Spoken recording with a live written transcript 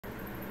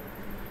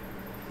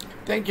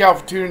Thank y'all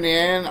for tuning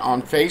in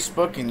on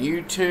Facebook and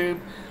YouTube.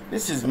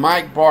 This is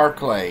Mike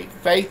Barclay,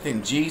 Faith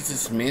in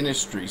Jesus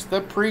Ministries,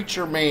 the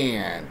preacher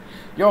man,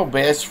 your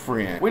best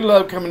friend. We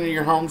love coming to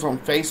your homes on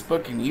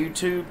Facebook and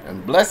YouTube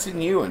and blessing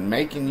you and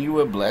making you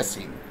a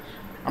blessing.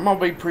 I'm going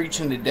to be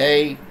preaching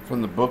today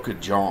from the book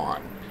of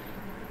John.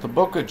 The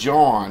book of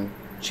John,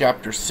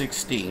 chapter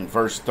 16,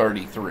 verse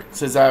 33. It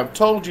says, I have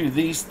told you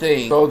these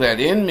things so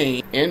that in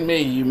me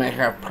you may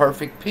have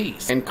perfect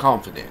peace and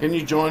confidence. Can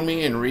you join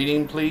me in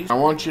reading, please? I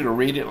want you to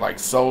read it like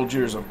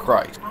soldiers of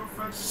Christ.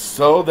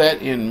 So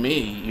that in me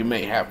you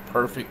may have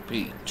perfect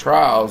peace.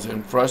 Trials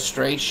and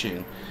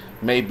frustration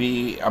may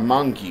be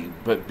among you,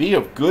 but be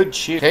of good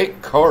cheer.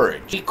 Take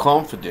courage. Be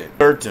confident,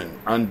 certain,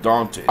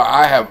 undaunted.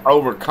 I have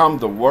overcome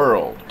the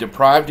world,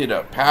 deprived it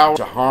of power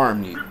to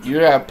harm you. You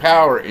have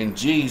power in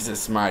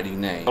Jesus' mighty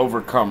name.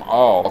 Overcome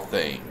all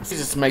things.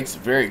 Jesus makes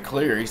it very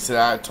clear. He said,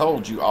 I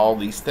told you all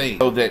these things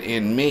so that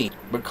in me,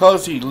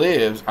 because he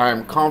lives, I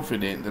am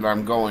confident that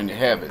I'm going to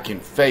heaven. I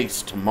can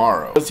face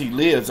tomorrow. Because he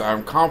lives,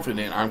 I'm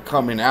confident I'm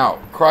coming out.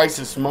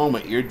 Crisis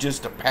moment, you're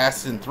just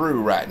passing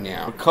through right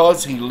now.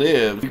 Because he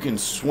lives, you can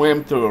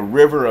swim through a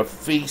river of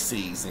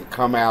feces and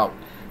come out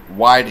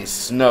white as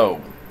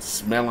snow,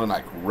 smelling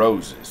like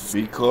roses.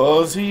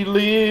 Because he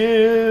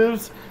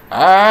lives,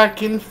 I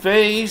can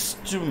face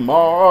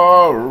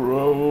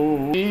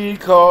tomorrow.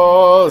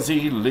 Because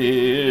he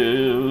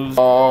lives,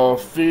 all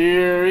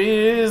fear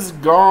is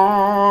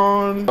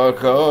gone.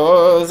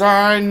 Because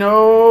I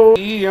know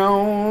he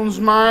owns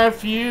my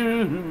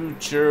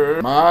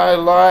future. My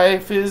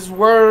life is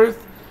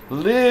worth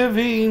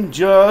living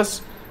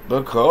just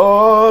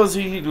because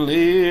he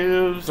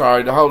lives.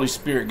 Sorry, the Holy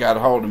Spirit got a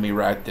hold of me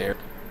right there.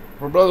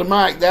 Well, Brother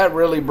Mike, that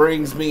really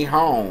brings me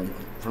home.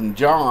 From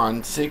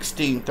John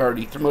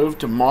 16:33, move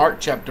to Mark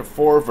chapter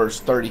 4, verse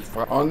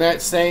 35. On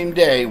that same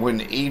day, when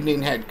the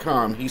evening had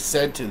come, he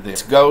said to them,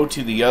 let's go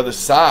to the other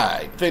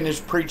side.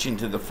 Finished preaching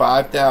to the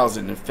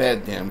 5,000 and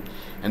fed them,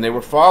 and they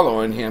were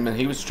following him, and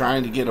he was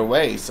trying to get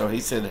away. So he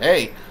said,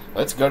 hey,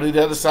 let's go to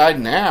the other side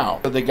now.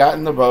 So they got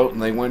in the boat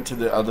and they went to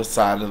the other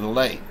side of the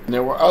lake. And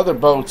there were other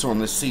boats on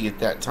the sea at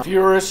that time. A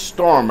furious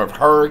storm of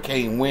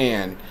hurricane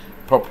wind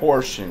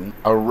proportion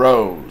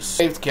arose.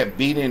 Waves kept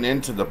beating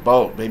into the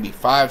boat, maybe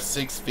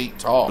 5-6 feet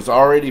tall. It was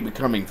already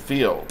becoming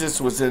filled. Jesus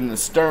was in the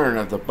stern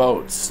of the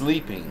boat,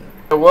 sleeping.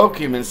 I awoke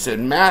him and said,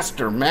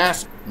 Master,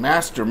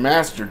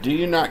 do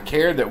you not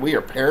care that we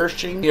are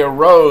perishing? He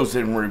arose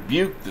and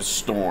rebuked the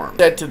storm,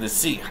 said to the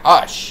sea,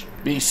 hush,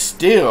 be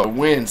still. The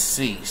wind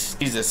ceased.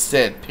 Jesus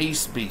said,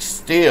 peace be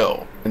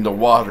still. And the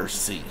water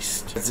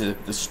ceased. As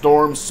if the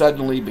storm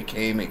suddenly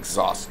became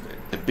exhausted.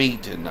 The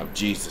beating of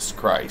Jesus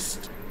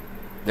Christ.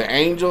 The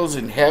angels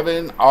in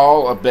heaven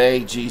all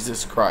obey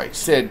Jesus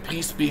Christ. Said,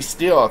 peace be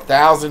still.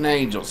 1,000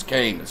 angels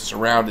came and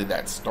surrounded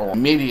that storm.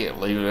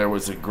 Immediately there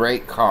was a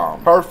great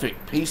calm.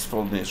 Perfect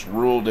peacefulness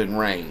ruled and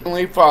reigned.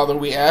 Heavenly Father,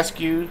 we ask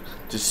you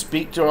to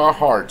speak to our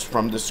hearts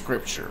from the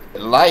scripture.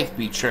 Let life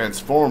be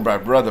transformed by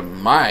Brother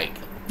Mike.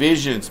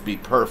 Visions be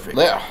perfect.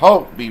 Let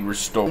hope be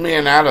restored.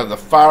 Men out of the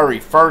fiery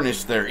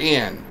furnace they're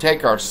in.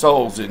 Take our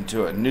souls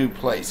into a new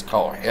place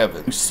called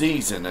heaven. A new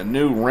season, a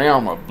new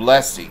realm of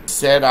blessing.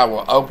 Said, I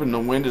will open the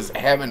windows of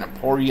heaven and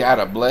pour you out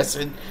a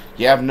blessing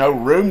you have no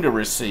room to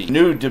receive.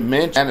 New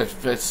dimension,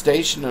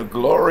 manifestation of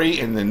glory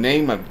in the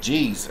name of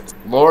Jesus.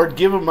 Lord,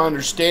 give them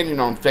understanding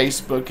on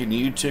Facebook and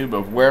YouTube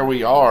of where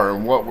we are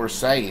and what we're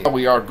saying. How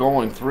we are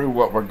going through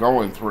what we're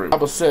going through. The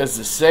Bible says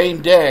the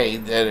same day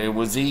that it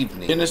was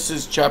evening.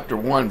 Genesis chapter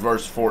 1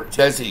 verse 14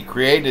 says he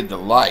created the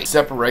light,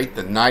 separate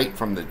the night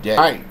from the day.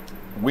 Night,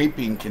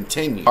 weeping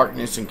continued,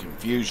 darkness and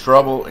confusion,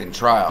 trouble and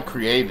trial. He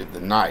created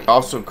the night,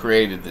 also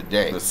created the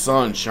day. The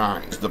sun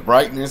shines, the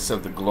brightness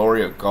of the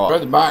glory of God.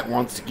 Brother Mike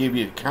wants to give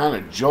you the kind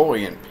of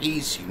joy and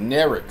peace you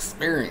never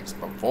experienced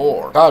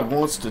before. God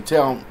wants to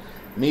tell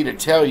me to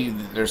tell you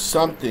that there's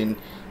something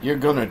you're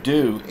going to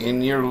do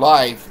in your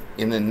life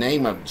in the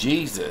name of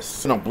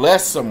Jesus. You're going to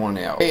bless someone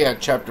else. Isaiah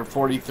chapter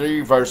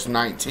 43 verse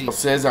 19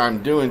 says,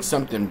 I'm doing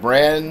something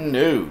brand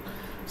new,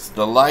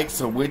 the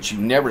likes of which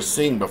you've never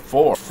seen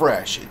before.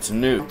 Fresh, it's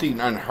new, something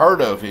unheard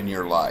of in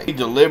your life. He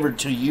delivered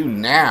to you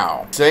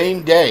now,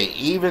 same day,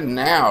 even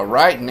now,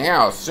 right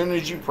now, as soon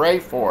as you pray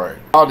for it.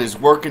 God is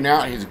working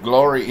out his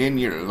glory in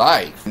your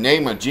life. In the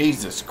name of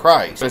Jesus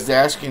Christ. God is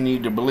asking you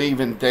to believe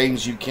in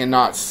things you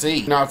cannot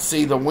see. Not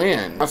see the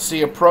wind, not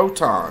see a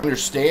proton.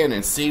 Understand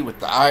and see with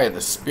the eye of the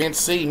spirit.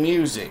 See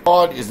music.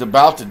 God is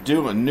about to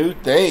do a new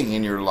thing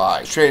in your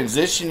life.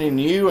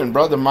 Transitioning you and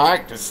Brother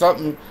Mike to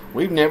something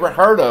we've never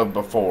heard of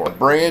before. A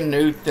brand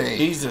new thing.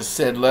 Jesus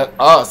said, let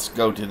us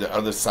go to the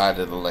other side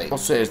of the lake. Paul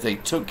says they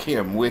took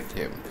him with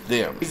them.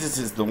 Jesus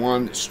is the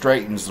one that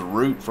straightens the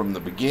root from the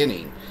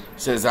beginning. He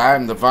says, I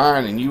am the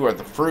vine and you are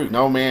the fruit.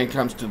 No man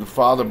comes to the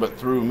Father but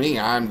through me.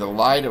 I am the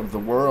light of the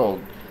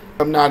world. I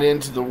come not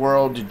into the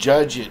world to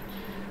judge it.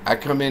 I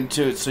come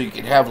into it so you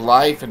can have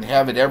life and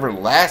have it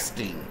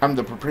everlasting. I'm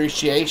the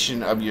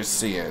propitiation of your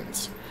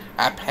sins.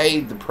 I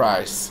paid the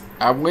price.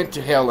 I went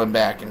to hell and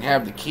back and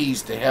have the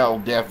keys to hell,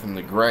 death, and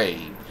the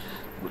grave.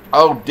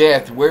 "Oh,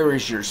 death, where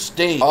is your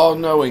sting?"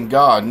 All-knowing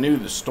God knew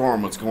the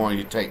storm was going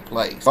to take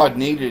place. God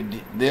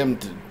needed them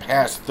to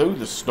pass through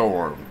the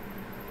storm.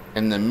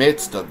 In the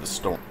midst of the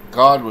storm,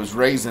 God was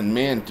raising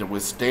men to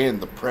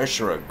withstand the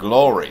pressure of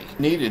glory.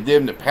 He needed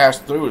them to pass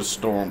through a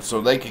storm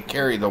so they could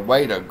carry the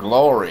weight of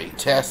glory.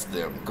 Test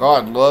them.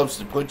 God loves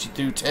to put you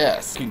through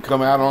tests. You can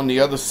come out on the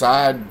other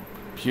side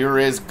pure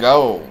as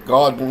gold.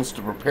 God wants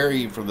to prepare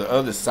you for the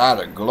other side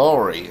of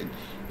glory. And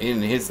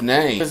in His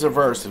name. There's a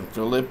verse in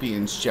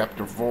Philippians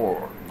chapter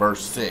 4,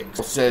 verse 6.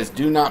 It says,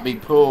 "Do not be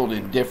pulled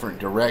in different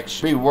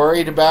directions. Be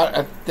worried about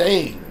a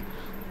thing."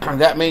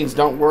 That means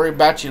don't worry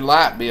about your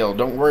light bill.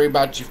 Don't worry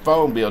about your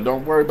phone bill.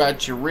 Don't worry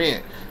about your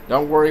rent.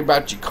 Don't worry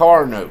about your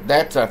car note.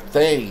 That's a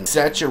thing.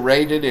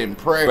 Saturated in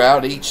prayer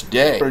throughout each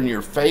day. Turn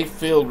your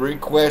faith-filled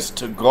request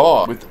to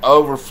God with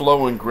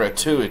overflowing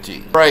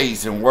gratuity.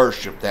 Praise and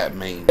worship, that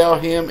means. Tell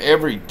Him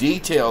every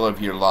detail of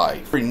your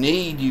life. Every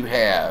need you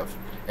have.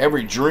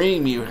 Every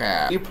dream you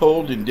have. You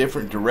pulled in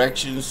different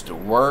directions to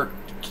work,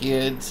 to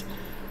kids,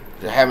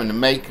 to having to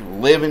make a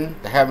living,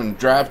 to having to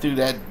drive through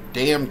that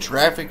damn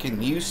traffic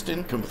in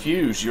Houston.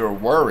 Confused, you're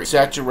worried,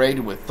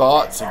 saturated with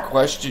thoughts and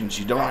questions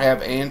you don't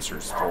have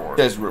answers for. It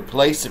says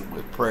replace it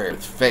with prayer,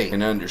 with faith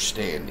and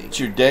understanding. Let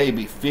your day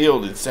be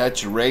filled and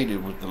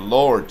saturated with the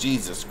Lord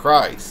Jesus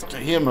Christ. Talk to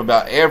Him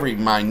about every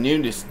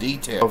minutest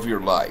detail of your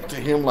life. Talk to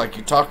Him like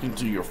you're talking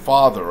to your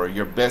father or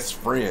your best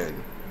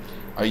friend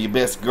or your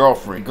best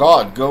girlfriend.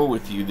 God go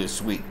with you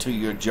this week to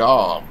your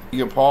job, to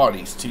your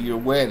parties, to your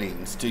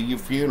weddings, to your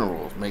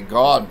funerals. May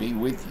God be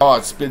with you.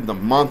 God spend the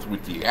month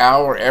with you,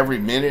 hour, every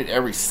minute,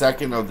 every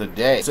second of the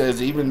day. It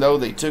says even though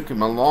they took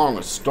Him along,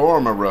 a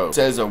storm arose.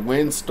 It says a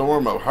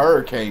windstorm of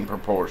hurricane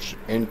proportion,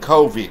 and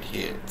COVID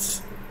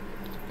hits,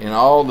 and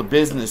all the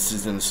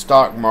businesses in the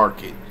stock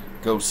market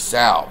go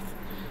south.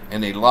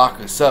 And they lock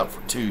us up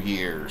for 2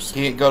 years.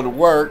 Can't go to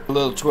work. A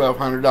little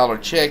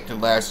 $1,200 check to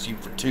last you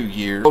for 2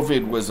 years.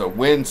 COVID was a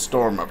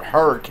windstorm of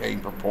hurricane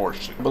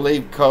proportion. I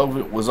believe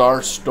COVID was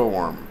our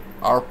storm,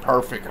 our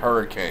perfect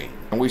hurricane.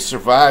 And we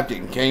survived it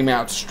and came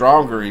out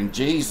stronger in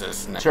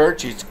Jesus' name.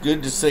 Church, it's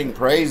good to sing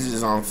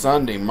praises on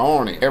Sunday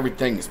morning.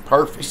 Everything is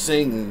perfect.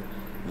 Sing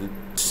the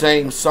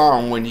same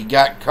song when you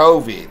got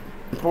COVID.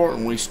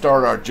 Important we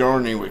start our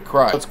journey with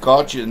Christ. What's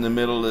caught you in the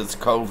middle of this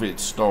COVID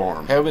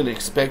storm? Heaven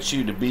expects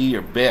you to be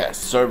your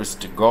best. Service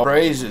to God.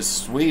 Praise is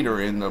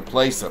sweeter in the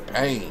place of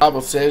pain. The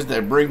Bible says they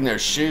bring their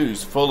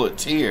shoes full of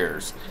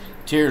tears.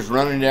 Tears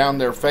running down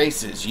their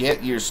faces,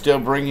 yet you're still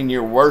bringing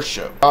your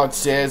worship. God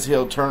says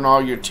He'll turn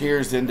all your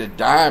tears into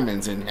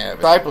diamonds in heaven.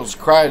 Disciples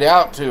cried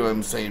out to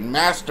Him saying,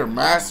 "Master,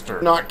 Master,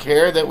 do not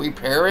care that we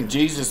perish?"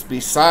 Jesus,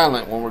 be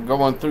silent when we're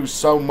going through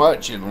so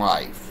much in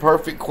life.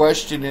 Perfect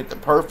question at the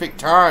perfect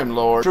time,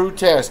 Lord. True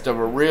test of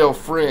a real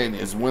friend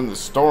is when the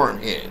storm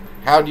hit.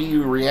 How do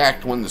you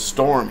react when the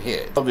storm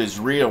hits? Love is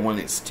real when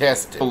it's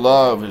tested.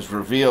 Love is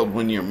revealed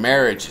when your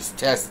marriage is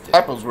tested.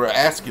 Disciples were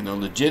asking a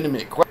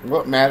legitimate question.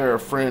 What manner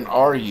of friend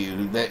are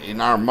you that in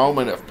our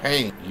moment of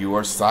pain, you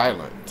are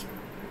silent?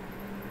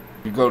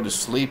 You go to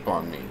sleep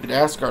on me. We could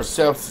ask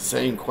ourselves the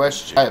same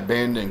question. I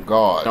abandoned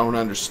God. I don't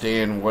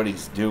understand what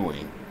He's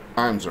doing.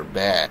 Times are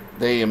bad.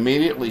 They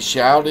immediately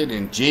shouted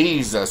and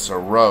Jesus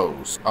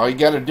arose. All you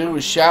got to do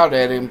is shout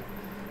at Him.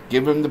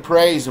 Give Him the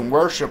praise and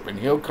worship, and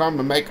He'll come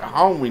and make a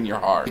home in your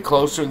heart. Be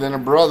closer than a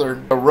brother.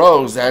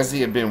 Arose as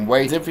He had been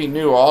waiting, as if He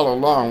knew all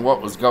along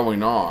what was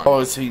going on.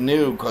 Oh, as He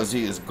knew, because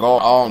He is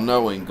God,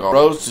 all-knowing God.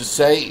 Arose to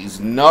say,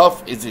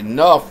 enough is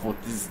enough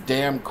with this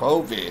damn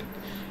COVID.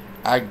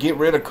 I get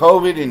rid of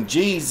COVID in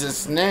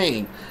Jesus'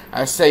 name.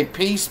 I say,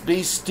 peace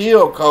be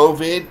still,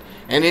 COVID.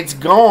 And it's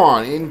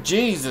gone in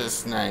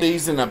Jesus' name. The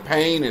season of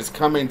pain is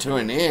coming to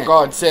an end.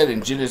 God said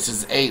in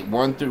Genesis 8,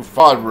 1-5,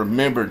 God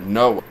remembered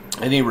Noah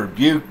and He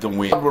rebuked the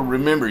wind. God will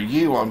remember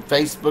you on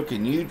Facebook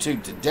and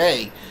YouTube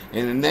today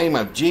in the name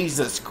of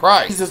Jesus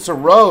Christ. Jesus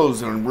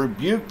arose and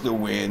rebuked the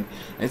wind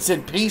and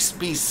said, peace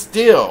be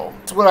still.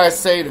 That's what I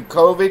say to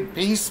COVID,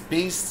 peace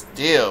be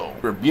still.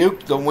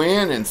 Rebuked the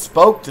wind and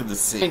spoke to the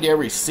sea. Behind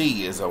every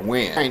sea is a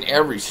wind. Behind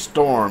every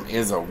storm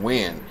is a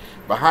wind.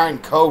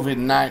 Behind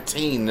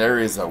COVID-19, there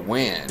is a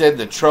wind. It said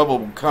the trouble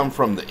will come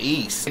from the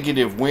east.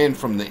 Negative wind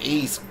from the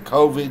east,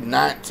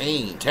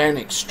 COVID-19.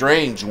 Satanic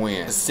strange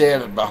wind. It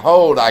said,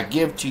 behold, I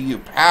give to you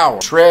power.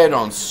 Tread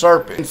on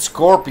serpent and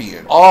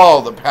scorpion.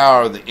 All the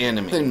power of the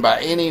enemy. Nothing by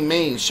any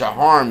means shall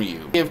harm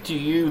you. I give to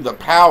you the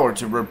power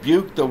to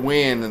rebuke the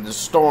wind and the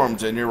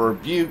storms and to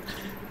rebuke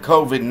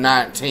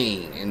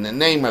COVID-19. In the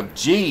name of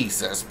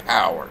Jesus,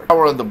 power.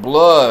 Power of the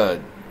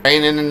blood.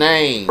 Praying in the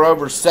name.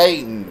 Over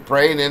Satan,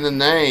 praying in the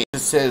name. It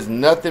says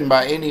nothing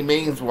by any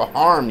means will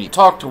harm you.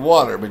 Talk to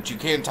water, but you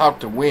can't talk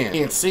to wind.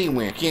 You can't see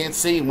wind. You can't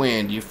see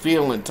wind. You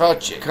feel and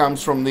touch it. It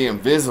comes from the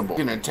invisible.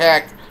 You can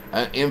attack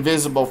an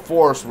invisible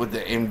force with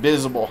the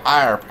invisible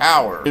higher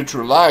power.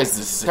 Neutralize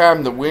this.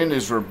 Time the wind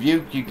is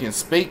rebuked, you can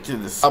speak to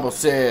the Bible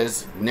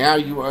says, now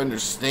you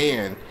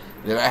understand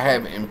that I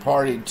have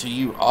imparted to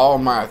you all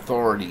my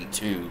authority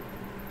to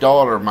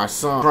daughter, my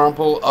son,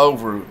 trample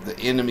over the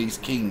enemy's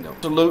kingdom.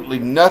 Absolutely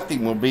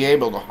nothing will be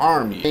able to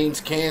harm you. That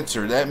means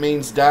cancer. That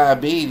means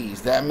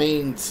diabetes. That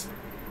means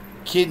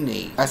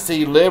kidney. I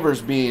see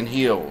livers being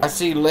healed. I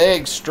see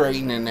legs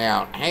straightening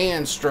out,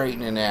 hands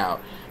straightening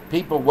out.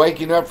 People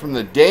waking up from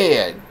the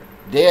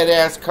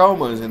dead-ass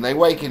comas, and they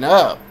waking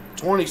up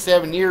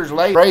 27 years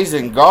later,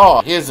 praising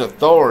God, His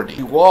authority.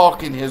 You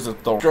walk in His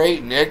authority.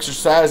 Straight and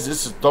exercise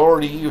this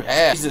authority you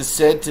have. Jesus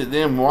said to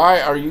them,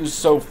 "Why are you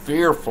so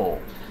fearful?"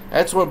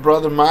 That's what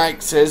Brother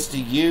Mike says to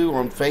you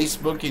on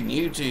Facebook and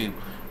YouTube.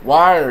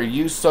 Why are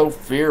you so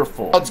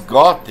fearful? God's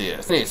got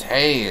this in His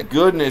hand.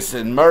 Goodness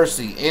and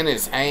mercy in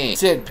His hand. He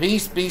said,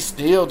 "Peace be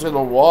still," to the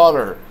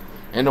water,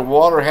 and the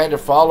water had to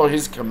follow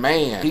His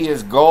command. He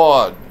is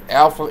God,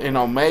 Alpha and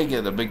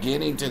Omega, the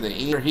beginning to the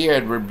end. He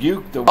had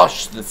rebuked the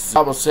wash. The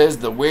Bible says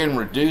the wind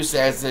reduced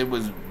as it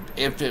was,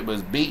 if it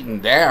was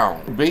beaten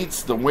down. It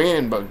beats the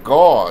wind, but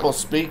God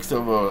speaks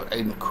of an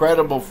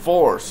incredible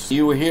force.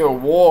 You will hear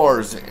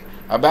wars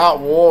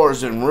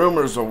and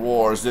rumors of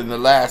wars in the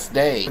last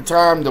day. The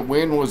time the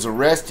wind was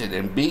arrested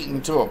and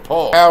beaten to a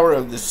pulp. The power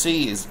of the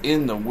sea is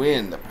in the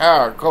wind. The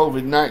power of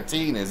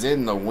COVID-19 is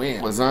in the wind.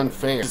 It was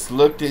unfair. Just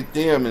looked at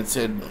them and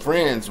said,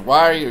 "Friends,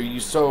 why are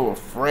you so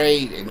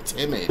afraid and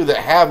timid? You that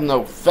have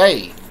no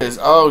faith." Says,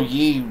 "Oh,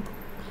 ye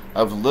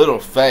of little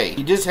faith."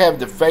 You just have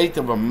the faith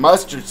of a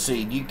mustard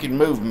seed. You can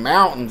move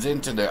mountains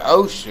into the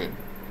ocean.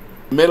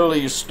 In the middle of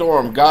your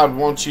storm, God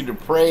wants you to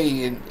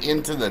pray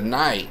into the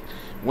night.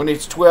 When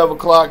it's 12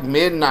 o'clock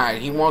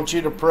midnight, He wants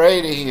you to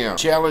pray to Him.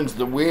 Challenge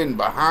the wind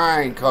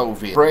behind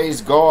COVID.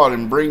 Praise God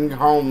and bring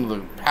home the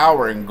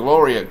power and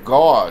glory of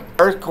God.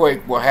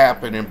 Earthquake will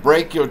happen and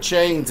break your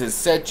chains and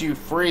set you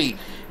free.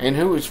 And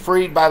who is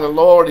freed by the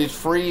Lord is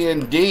free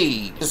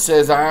indeed. It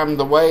says, "I am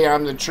the way, I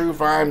am the truth,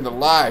 I am the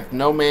life.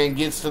 No man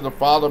gets to the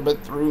Father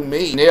but through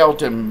me."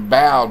 Knelt and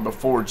bowed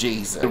before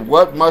Jesus.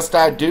 What must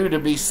I do to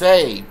be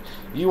saved?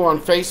 You on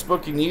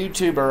Facebook and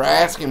YouTube are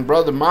asking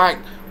Brother Mike,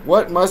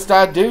 "What must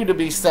I do to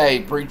be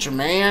saved, preacher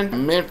man?"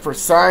 I'm meant for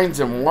signs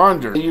and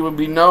wonders. You will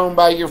be known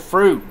by your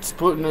fruits,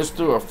 putting us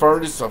through a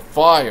furnace of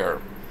fire.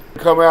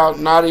 Come out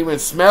not even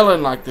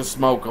smelling like the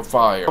smoke of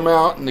fire. Come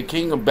out and the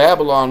king of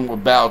Babylon will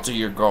bow to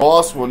your God.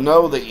 Boss will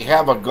know that you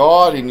have a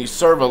God and you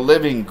serve a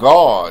living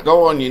God.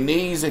 Go on your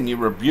knees and you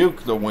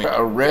rebuke the wind.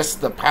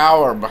 Arrest the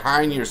power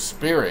behind your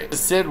spirit. He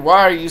said,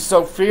 "Why are you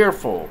so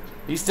fearful?"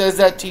 He says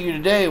that to you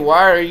today.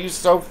 Why are you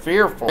so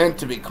fearful? And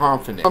to be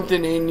confident.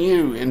 Something in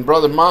you, in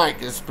Brother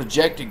Mike, is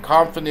projecting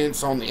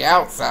confidence on the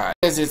outside.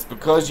 He says it's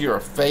because you're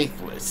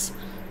faithless.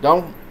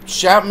 Don't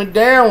shout me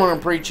down when I'm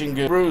preaching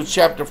good. Hebrews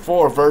chapter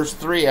 4, verse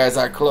 3, as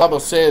I close. The Bible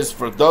says,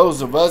 "For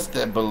those of us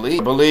that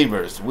believe,"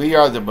 believers, we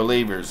are the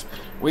believers.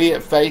 We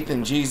at Faith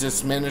in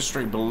Jesus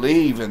Ministry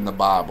believe in the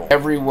Bible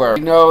everywhere.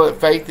 We know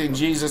at Faith in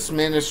Jesus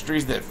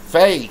Ministries that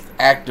faith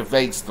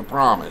activates the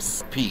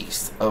promise.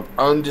 Peace, of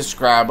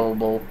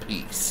undescribable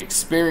peace.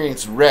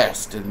 Experience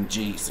rest in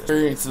Jesus.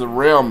 Experience the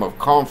realm of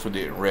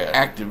confident rest.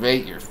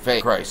 Activate your faith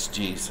in Christ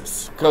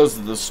Jesus.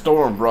 Because the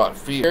storm brought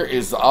fear. Fear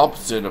is the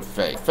opposite of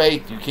faith.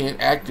 Faith, you can't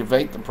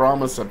activate the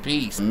promise of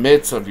peace in the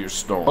midst of your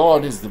storm.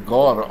 God is the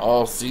God of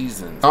all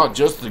seasons. Not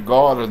just the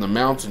God of the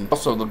mountain,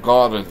 also the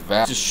God of the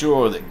valley. Just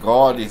sure that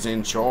God is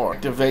in charge.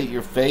 Activate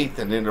your faith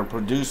and it'll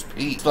produce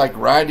peace. It's like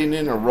riding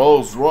in a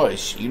Rolls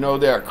Royce. You know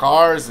there are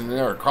cars and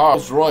there are cars.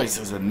 Rolls Royce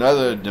is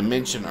another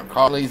dimension of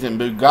car. Bentleys and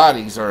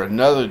Bugattis are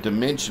another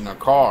dimension of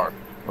car.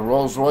 A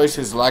Rolls Royce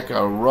is like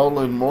a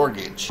rolling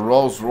mortgage. A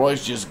Rolls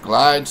Royce just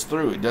glides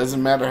through. It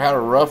doesn't matter how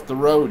rough the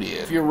road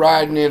is. If you're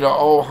riding in an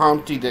old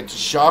Humpty that the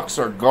shocks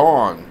are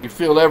gone, you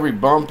feel every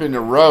bump in the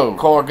road.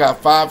 The car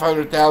got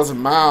 500,000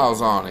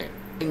 miles on it.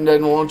 He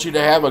doesn't want you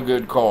to have a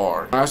good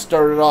car. When I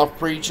started off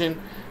preaching,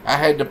 I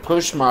had to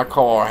push my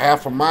car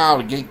half a mile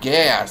to get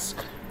gas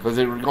because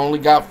it only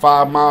got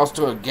 5 miles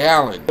to a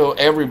gallon. So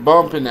every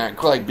bump in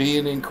that, like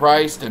being in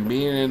Christ and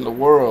being in the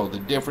world, the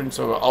difference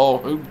of an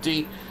old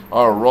Hoopty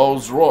or a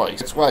Rolls Royce.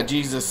 That's why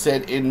Jesus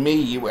said, "In me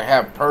you will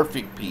have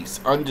perfect peace,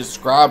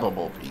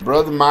 undescribable peace."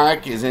 Brother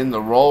Mike is in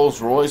the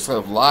Rolls Royce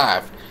of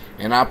life,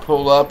 and I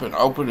pull up and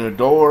open the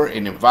door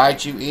and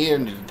invite you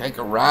in to take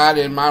a ride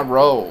in my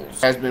Rolls.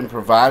 It has been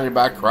provided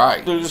by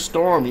Christ. Through the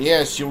storm,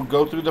 yes, you'll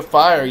go through the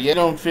fire. You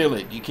don't feel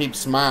it. You keep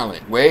smiling,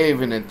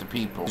 waving at the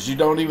people. Because you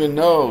don't even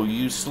know.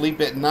 You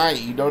sleep at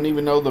night. You don't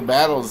even know the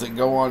battles that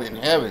go on in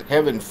heaven.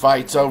 Heaven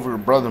fights over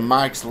Brother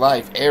Mike's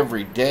life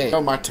every day. You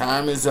know, my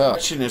time is up.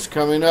 Election is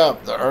coming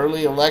up. The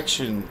early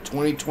election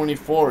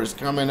 2024 is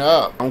coming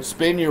up. Don't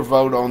spend your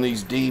vote on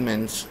these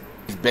demons.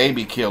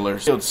 Baby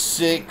killers killed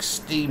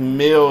 60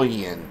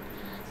 million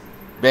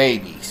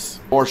babies.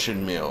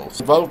 Abortion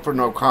mills. Vote for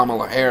no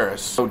Kamala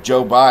Harris. No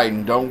Joe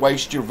Biden. Don't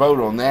waste your vote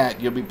on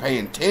that. You'll be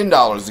paying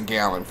 $10 a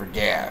gallon for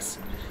gas.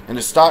 And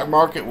the stock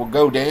market will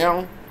go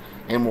down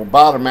and will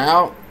bottom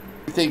out.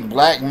 You think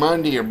Black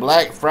Monday or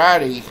Black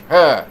Friday,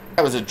 that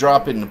was a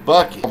drop in the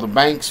bucket. All the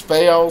banks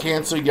fail.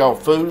 Cancel your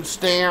food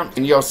stamps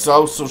and your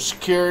Social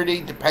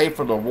Security to pay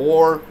for the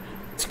war.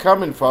 It's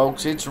coming,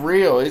 folks. It's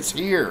real. It's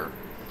here.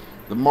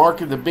 The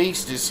mark of the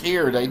beast is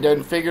here. They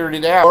done figured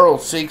it out. The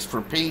world seeks for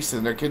peace,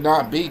 and there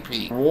cannot be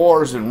peace.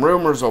 Wars and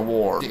rumors of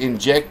war to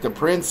inject the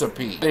Prince of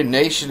Peace. The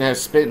nation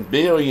has spent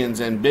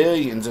billions and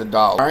billions of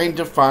dollars trying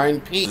to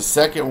find peace. The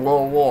Second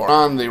World War,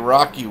 on the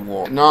Iraqi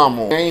War, Vietnam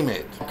War, name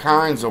it. All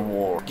kinds of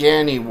war.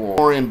 Afghani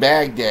war in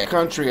Baghdad.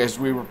 Country as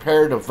we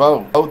prepare to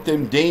vote. Vote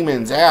them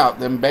demons out,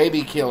 them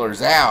baby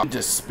killers out.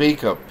 To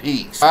speak of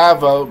peace. I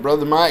vote,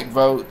 Brother Mike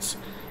votes.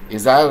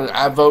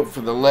 I vote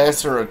for the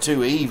lesser of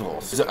two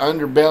evils. It's the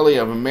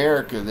underbelly of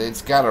America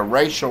that's got a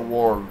racial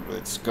war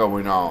that's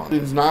going on.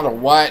 It's not a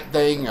white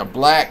thing, a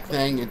black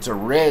thing, it's a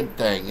red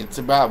thing. It's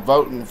about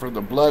voting for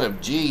the blood of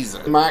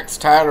Jesus. Mike's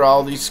tired of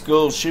all these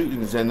school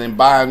shootings and then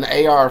buying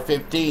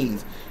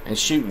AR-15s and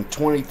shooting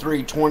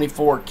 23,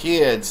 24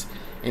 kids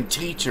and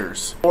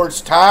teachers. The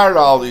Lord's tired of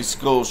all these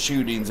school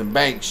shootings and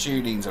bank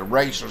shootings and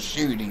racial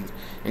shootings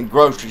in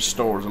grocery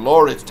stores. The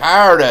Lord is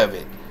tired of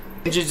it.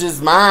 Changes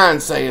his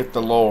mind, saith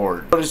the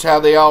Lord. Notice how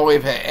they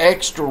always have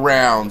extra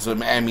rounds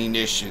of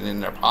ammunition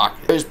in their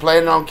pocket. He's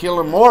planning on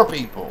killing more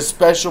people. A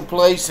special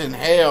place in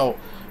hell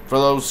for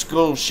those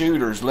school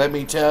shooters, let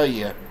me tell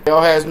you.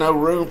 Hell has no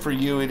room for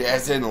you. It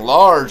has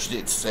enlarged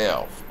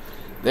itself.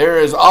 There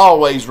is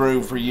always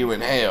room for you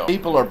in hell.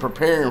 People are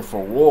preparing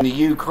for war in the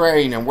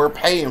Ukraine, and we're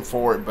paying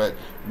for it, but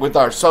with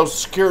our Social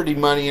Security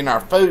money and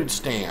our food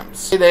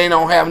stamps. They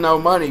don't have no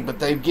money, but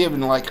they've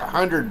given like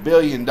 $100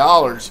 billion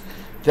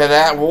to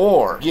that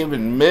war,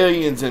 giving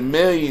millions and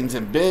millions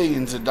and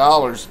billions of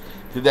dollars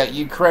to that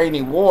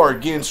Ukrainian war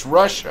against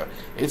Russia.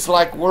 It's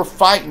like we're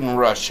fighting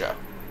Russia.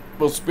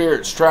 Evil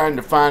spirit's trying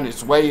to find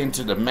its way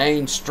into the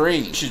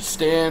mainstream. We should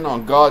stand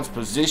on God's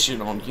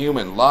position on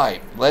human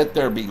life. Let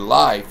there be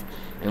life,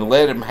 and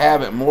let him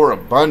have it more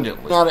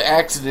abundantly. It's not an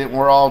accident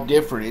we're all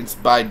different. It's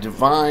by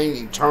divine,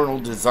 eternal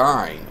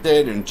design. It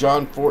said in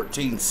John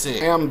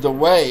 14:6, I am the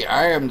way,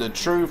 I am the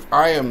truth,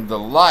 I am the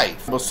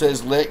life. The Bible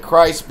says, let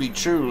Christ be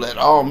true, let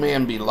all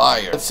men be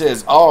liars. It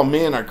says all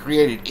men are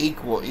created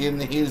equal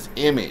in his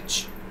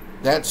image.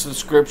 That's the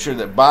scripture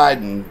that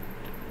Biden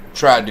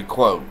tried to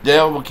quote. The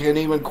devil can't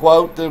even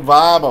quote the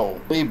Bible.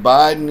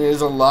 Biden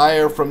is a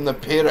liar from the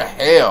pit of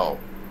hell.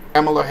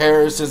 Kamala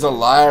Harris is a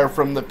liar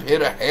from the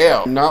pit of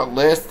hell. I'm not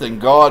less than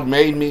God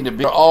made me to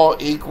be. We're all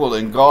equal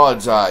in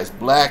God's eyes.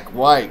 Black,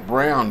 white,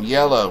 brown,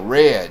 yellow,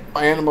 red.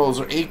 Animals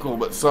are equal,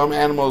 but some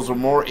animals are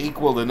more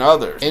equal than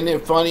others. Isn't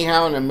it funny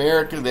how in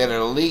America that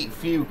an elite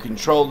few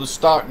control the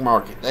stock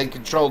market? They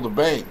control the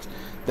banks.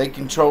 They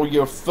control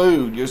your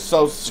food, your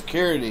Social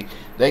Security.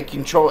 They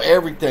control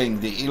everything.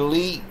 The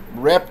elite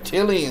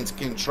reptilians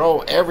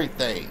control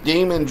everything.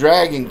 Demon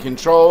dragon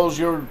controls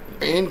your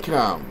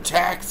income,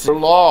 tax,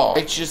 law.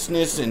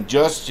 Righteousness and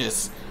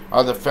justice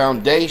are the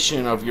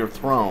foundation of your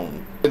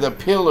throne. The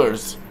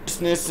pillars,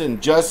 righteousness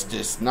and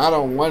justice, not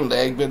on one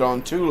leg but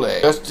on two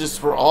legs. Justice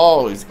for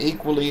all is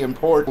equally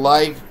important.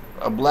 Life,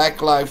 a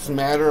black lives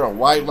matter, a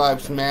white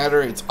lives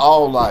matter, it's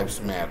all lives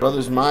matter.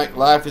 Brothers Mike,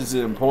 life is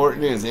as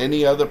important as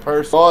any other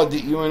person. God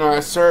that you and I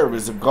serve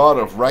is a God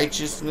of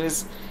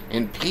righteousness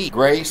and peace,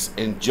 grace,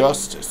 and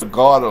justice, a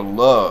God of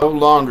love. No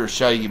longer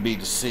shall you be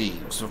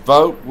deceived. So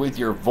vote with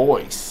your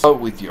voice. Vote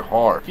with your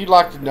heart. If you'd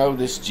like to know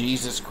this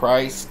Jesus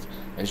Christ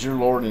as your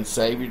Lord and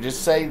Savior,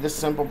 just say this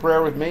simple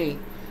prayer with me.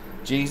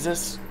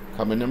 Jesus,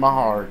 come into my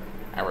heart.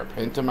 I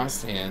repent of my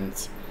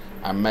sins.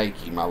 I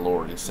make you my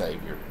Lord and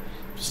Savior.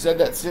 If you said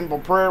that simple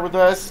prayer with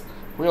us,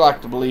 we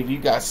like to believe you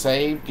got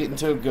saved. Get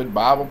into a good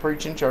Bible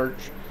preaching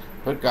church.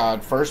 Put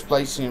God first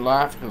place in your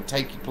life. He'll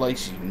take you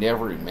places you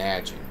never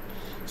imagined.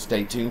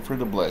 Stay tuned for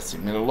the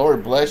blessing. May the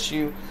Lord bless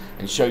you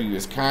and show you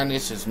his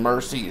kindness, his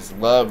mercy, his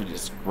love, and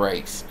his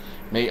grace.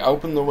 May he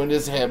open the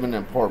windows of heaven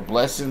and pour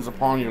blessings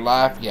upon your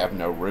life you have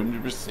no room to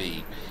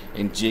receive.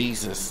 In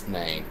Jesus'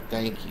 name,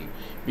 thank you.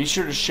 Be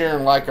sure to share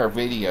and like our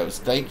videos.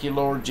 Thank you,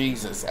 Lord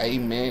Jesus.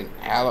 Amen.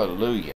 Hallelujah.